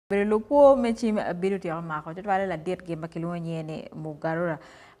Pero Lukwo mechi Abili ti Omako. Tutwale Ladit ge makilungo nyene mugarura.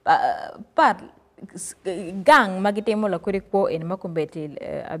 But gang magitemo la kurikwo en makumbeti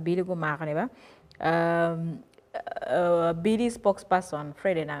Abili gumaka neba. Abili spokesperson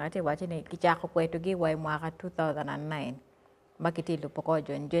Friday nangate wachine kichako kwetu gi wa mwaka 2009. Makiti lupoko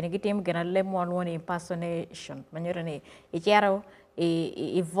joni gitim gena lemon one impersonation. Manyora ni ichero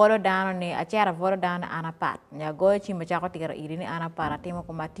I volo down ni achara volo down anapat nya go chimba chako tigara irini anapat atimo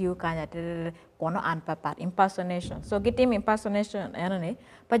ko matiu kanya kono anapat impersonation so gitim impersonation anane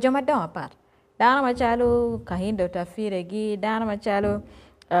pa joma do apat dana machalo kahindo tafire gi dana machalo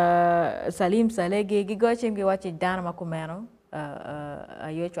salim salege gi go chim gi wachi dana makumeno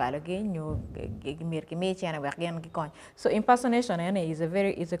ayo chwalo gi nyu gi mir ki me chana wagen gi kon so impersonation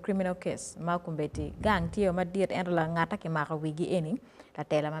is a criminal case ma kumbeti gang tio ma diet en la ngata ki ma wigi eni la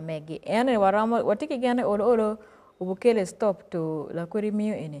tela ma megi ene waramo watiki gane olo ubukele stop to la kuri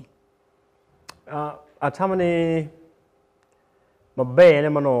mio eni atamani mabene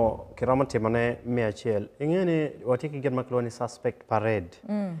mano kiramante mane meachel ingene watiki gen makloni suspect parade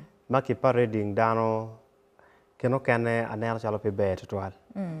maki parading dano keno kane anel chalo pe bet twal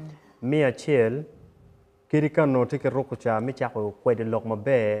mi achiel kirika no tike roko cha mi chako kwede lok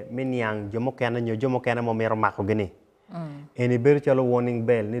mabe mi nyang jomo kane nyo jomo kane mo mero mako gini eni ber chalo warning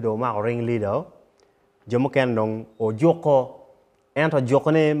bell ni do mako ring leader jomo kane dong o joko ento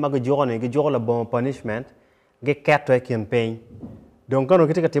joko ne mag joko ne gi joko la bon punishment ge kato campaign donc kano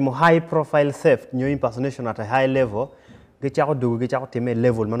kitika timo high profile theft nyo impersonation at a high level ge chako dugu ge chako time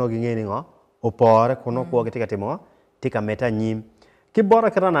level mano gi ngeni ngo opore kono ko kitika timo tika meta nyim ki bora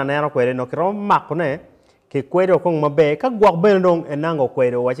kira na nero kwere no kiro makone ke kwere ko mabe ka gwak ben dong enango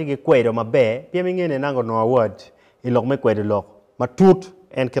kwere wachi ki kwere mabe pia mingene nango no award ilok me kwere lok matut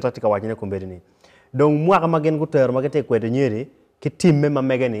en kita tika wachine kumbedi ni donc mwaka magen guter magete kwere nyeri ki timme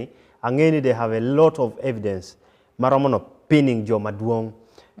mamegeni angeni they have a lot of evidence maromono pinning jo maduong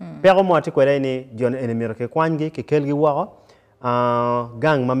pero mo ati kwere ni jon enemiro ke kwangi ke kelgi wako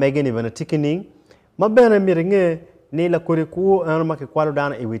gang mamegeni bana tikining mabena miringe ni la kuriku anama ke kwalo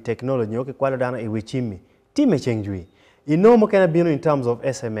dana iwi technology o ke kwalo dana iwi chimi time chengjui mo kana bino in terms of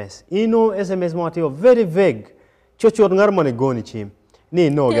sms sms mo ati very vague chochot ngar mane goni chim ni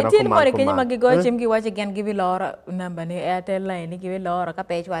no gana ko man ko kenyi magigo chim gi wache gen gibi lora namba ni airtel line gibi lora ka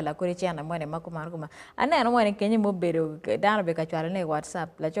page wala kuri chana mone makuma kuma ana no mone kenyi mo bedo dana be ka chwala ne whatsapp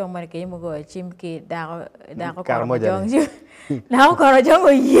la cho mone kenyi mo go chim ki da ko ko jong na ko ro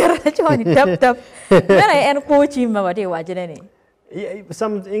jong yera cho ni tap na en ko chim ma wati wache ne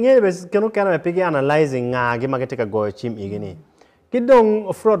some ingene be keno kana be pigi analyzing nga gi magetika go chim igini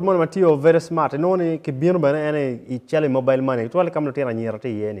kidong fraud mon matio very smart noni ke bino bana ene I chale mobile money to wala kam no tera nyira te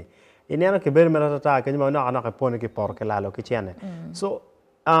yeni inena ke ber mera ta ke ma na ka pone ke por ke lalo ke chene so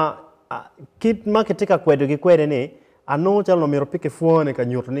kit marketika kwedo gi kwede ni ano chalo miro pike fuone ka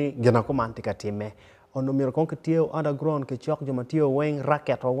nyurni gena ko mantika time ono miro kon ke tio underground ke chok jo matio weng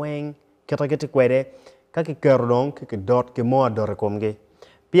racket o weng keta gete kwede ka ke kerdong ke dot ke mo adore komge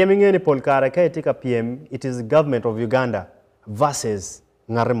PM ngene polkara ka etika PM it is government of Uganda versus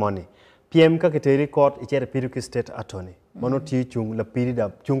ngarimoni PM ka keteri court ichere piruki state attorney mano ti chung la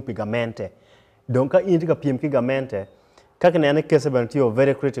pirida chung pigamente donc ka indika PM ki gamente ka kenene case ban ti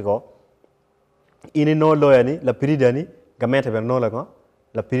very critical ini no lawyer ni la pirida ni gamente ben no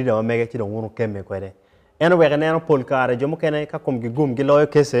la pirida ma mege ti do ngunu kemme kwede eno we kenene polkare jomo kene ka kom gi gum gi lawyer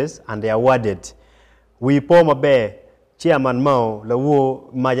cases and they are awarded we po mabe chairman mao la wo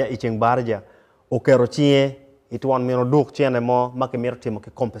maja icheng barja okero chie itwan mino duk chene mo make miro timo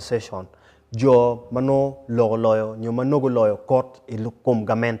ke compensation jo mano logo loyo nyo manogo loyo court ilukum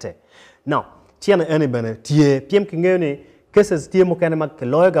gamente now chene ene bene tie PM kingene cases tie mo kene make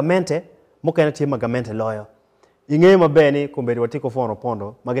loyo gamente mo kene tie magamente loyo inge mabeni kumberi watiko fono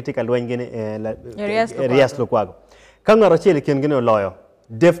pondo magetika lwengene Rias Lukwo kangaro chele kengene loyo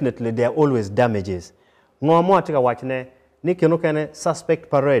definitely there are always damages ngomo atika wachne ni keno kene suspect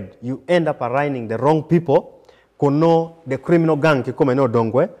parade you end up arraigning the wrong people kono the criminal gang ki come no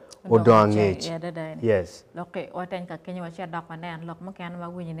dongwe o doangage yes loke waten ka kenyi wacha dakwanen lok mo kan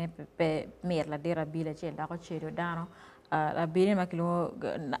magwinyi ne pe mer la dira bila che da ko chedo dano abili makilo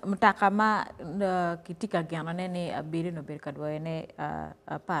mtaka ma kitika gano ne abili no berka do ne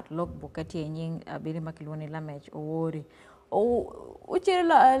part lok bukati nying abili makilo ni lamage o wori o chere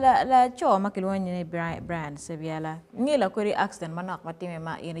la cho makilo ni brand sebiala ni la kori accident manak matime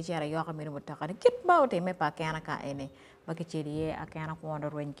ma ini chara yo ka miru mutaka kit ba o te me pa kana ka ene bakechiri akana ko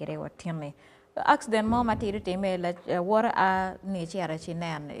wonder wen kere watine accident mo matiri te me la war a ni chara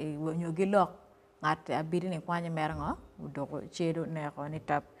chinen nyogi lok ngat abiri ni kwanya merango udogo chedo ne ko ni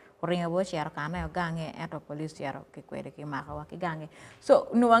tap kuringa bo chero kana yo gange eto police chero ki kwede ki maka wa ki gange so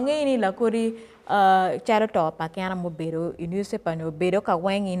nuwange ni la kuri chero to pa kana mo bedo inuse pa no bedo ka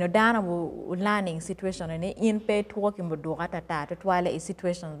wengi no dana mo learning situation ni in pe to ki mo do kata ta to twale a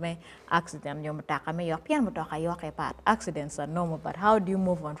situation me accident yo mtaka me yo pian mo to ka yo ke pat accidents are normal but how do you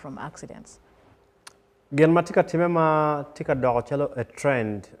move on from accidents Gen matika time ma tika dogo chalo a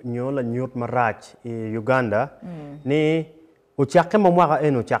trend nyola nyut marach i Uganda ni uchake mo mwaka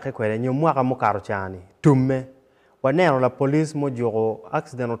eno uchake kwele nyo mwaka mo karo chani tumme wanero la police mo jogo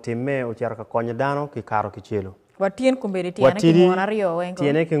accident otime uchara ka konyo dano ki karo ki chelo watien kumbere tiene ki ngona rio wengo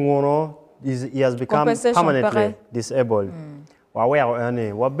tiene ki ngono he has become permanently disabled wawero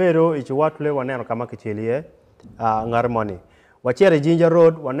ane wabero ichi watule wanero kama kichelie ngarmoni wachere Jinja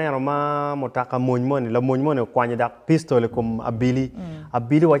Road wanero ma motaka monymoni la monymoni kwanya dak pistol kum Abili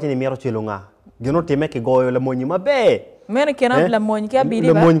Abili wachini miero chelo nga gino time ki goyo la monyi mabe mene kena la monyi ki Abili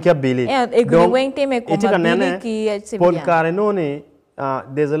ba la monyi ki Abili donc weng time kum Abili ki pon kare noni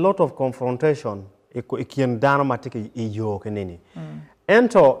there's a lot of confrontation ikien dano matiki iyo kenini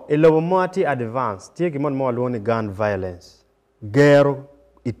ento ilobo mati advance tie gimon mo alwoni gun violence gero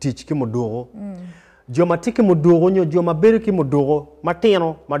itich ki modogo joma tiki mudogo nyo joma beri ki mudogo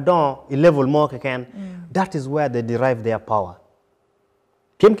matino madon I level mo ken that is where they derive their power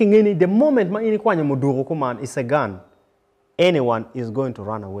kim kingeni the moment ma ini kwanya mudogo kuman is a gun anyone is going to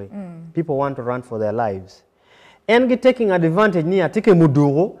run away people want to run for their lives and get taking advantage ni atike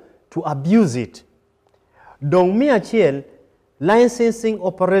mudogo to abuse it donc mi achiel licensing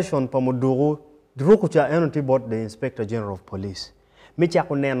operation pa mudogo drukucha enoti bot the inspector general of police mi cha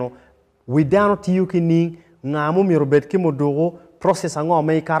kuneno widano tiyu kini ngamu mi robet ki modogo process ngo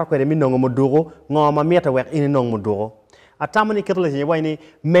me kar ko mi nongo modogo ngo ma meta wek ini nongo modogo atamani ketole je wayni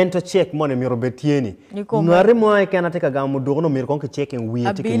mental check mon mi robet yeni ngari mo ay kana tika gam modogo no mi kon ke checking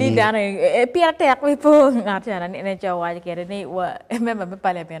wi tiki Abili dana pia tek wi po ngata na ne chawa ke ni wa member me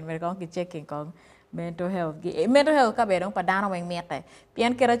pale pen me kon ke checking kon mental health ka be dong pa dana weng mete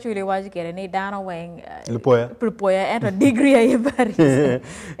pian kera chuli waji kere ni dana weng lupoya ento degree ay bari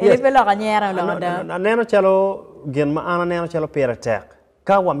ele pe lo kanyera lo da neno chalo gen ma ana neno chalo pera tek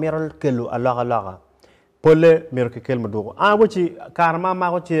ka wa mero kelu alaga pole mero ke kel madugo wuchi karma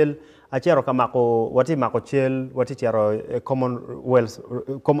ma ko chel achero kama ko wati mako chel wati chero commonwealth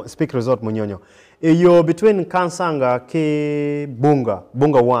speak resort munyonyo yo between Kansanga ke bunga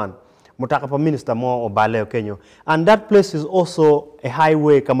 1 mutaka pa minister mo obale Kenya and that place is also a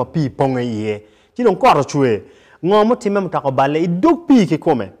highway kama pi ponga iye chino koro chwe ngomo time mutaka obale iduk pi ke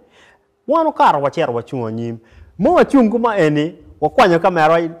kome wano karo wachero wachungo nyim mo wachungu ma eni wakwanya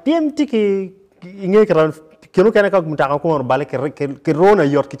kamera tim tiki inge kran kino kana ka mutaka ko obale ke rona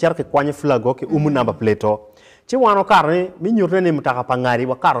yot ke cher ke kwanya flago ke namba pleto chi wano karo ni mi nyurne ni mutaka pangari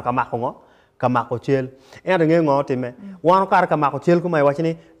wa karo kama kongo kamako chel and nge ngote me wano kar kamako chel kuma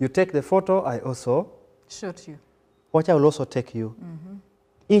wachini you take the photo I also shoot you watch I will also take you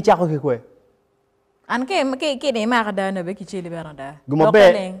in chako kikwe an ke ne ma kada na be ki cheli beranda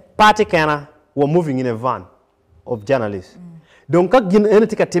gumobe party kana were moving in a van of journalists donc kak gin ene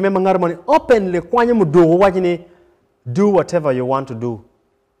tika time mangar moni openly kwanya mudogo wachini do whatever you want to do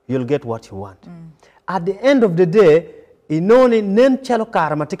you'll get what you want at the end of the day inoni nen chalo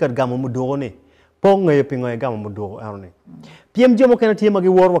karma tikat gamo mudogo ni ponga ye pingo ye gamo mudogo arone piem jomo kana tiema gi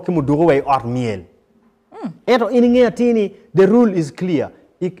worwa ki mudogo way or miel ento ininge atini the rule is clear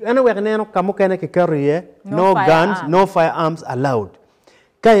anywhere neno kamo kana ke carry no guns no firearms allowed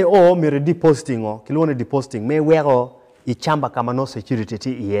kai o mere depositing o kilone depositing me wero I chamba kama no security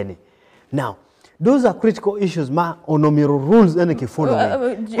ti iene now those are critical issues ma onomiro rules ene ki follow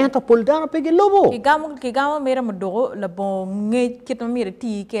ento poldano pege lobo kigamo mera modogo la bon nge kito mira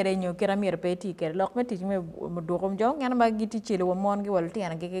ti kere nyo kera mira pe ti kere lok me ti me modogo mjo ngana ba giti chile wo mon gi wal ti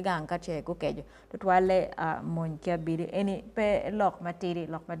ana ge gang ka che ko kejo to twale mon ki Abili eni pe lok ma tiri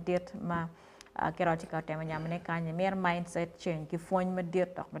lok ma det ma kera ti ka tema nyamne kanye mer mindset change ki fon ma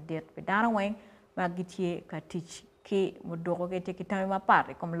det tok ma det pe dana weng ma giti ka teach ki modogo ke ti kitame ma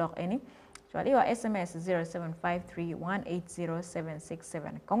pare kom lok eni so your SMS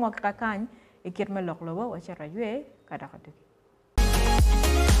 0753180767 kongo kakany ikirme loklobo wachara yue kadakatuki